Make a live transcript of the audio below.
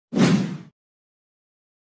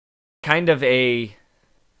kind of a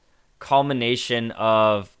culmination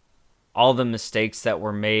of all the mistakes that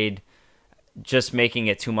were made, just making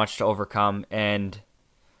it too much to overcome. And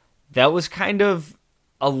that was kind of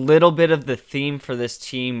a little bit of the theme for this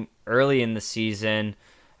team early in the season.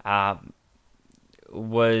 Uh,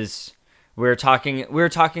 was we were talking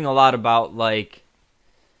a lot about, like,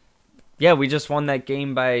 yeah, we just won that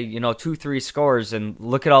game by 2-3 scores, and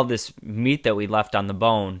look at all this meat that we left on the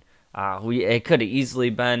bone. We It could have easily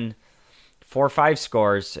been 4 or 5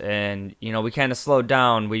 scores, and we kind of slowed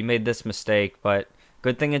down. We made this mistake, but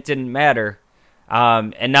good thing it didn't matter.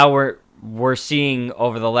 And now we're seeing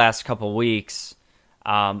over the last couple weeks,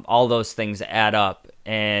 all those things add up,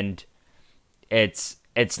 and it's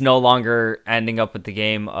no longer ending up with the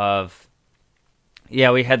game of,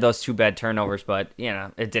 yeah, we had those 2 bad turnovers, but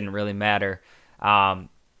it didn't really matter.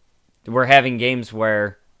 We're having games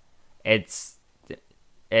where it's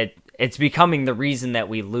it's becoming the reason that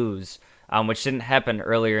we lose, which didn't happen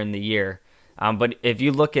earlier in the year. But if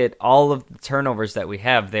you look at all of the turnovers that we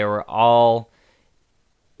have, they were all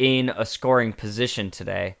in a scoring position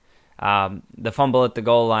today. The fumble at the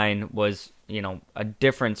goal line was, a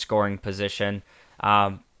different scoring position.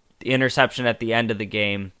 The interception at the end of the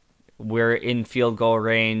game, we're in field goal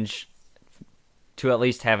range to at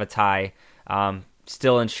least have a tie,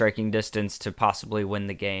 still in striking distance to possibly win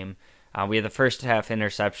the game. We had the first half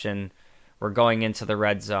interception. We're going into the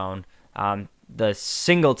red zone. The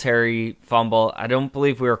Singletary fumble, I don't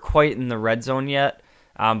believe we were quite in the red zone yet,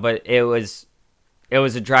 but it was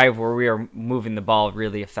a drive where we were moving the ball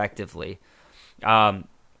really effectively. So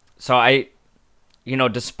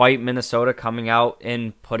despite Minnesota coming out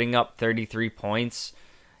and putting up 33 points,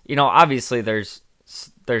 obviously there's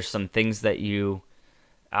some things that you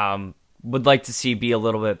would like to see be a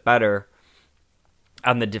little bit better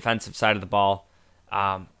on the defensive side of the ball.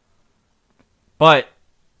 But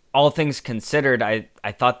all things considered, I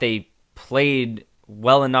thought they played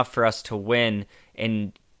well enough for us to win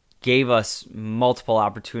and gave us multiple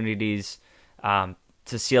opportunities to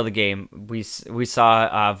seal the game. We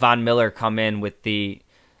saw Von Miller come in with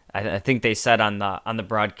I think they said on the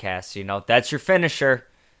broadcast, that's your finisher.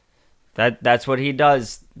 That's what he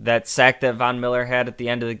does. That sack that Von Miller had at the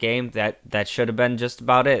end of the game, that should have been just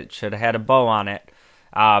about it. Should have had a bow on it.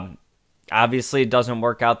 Obviously, it doesn't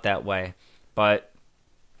work out that way. But,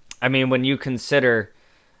 I mean, when you consider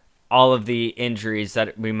all of the injuries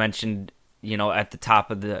that we mentioned, at the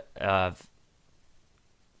top of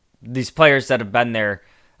these players that have been there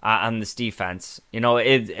on this defense,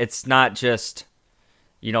 it's not just,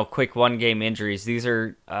 quick one-game injuries. These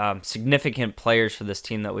are significant players for this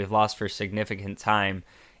team that we've lost for significant time.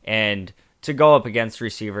 And to go up against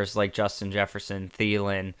receivers like Justin Jefferson,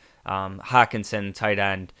 Thielen, Hawkinson, tight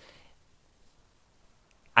end,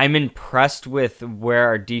 I'm impressed with where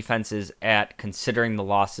our defense is at, considering the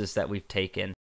losses that we've taken.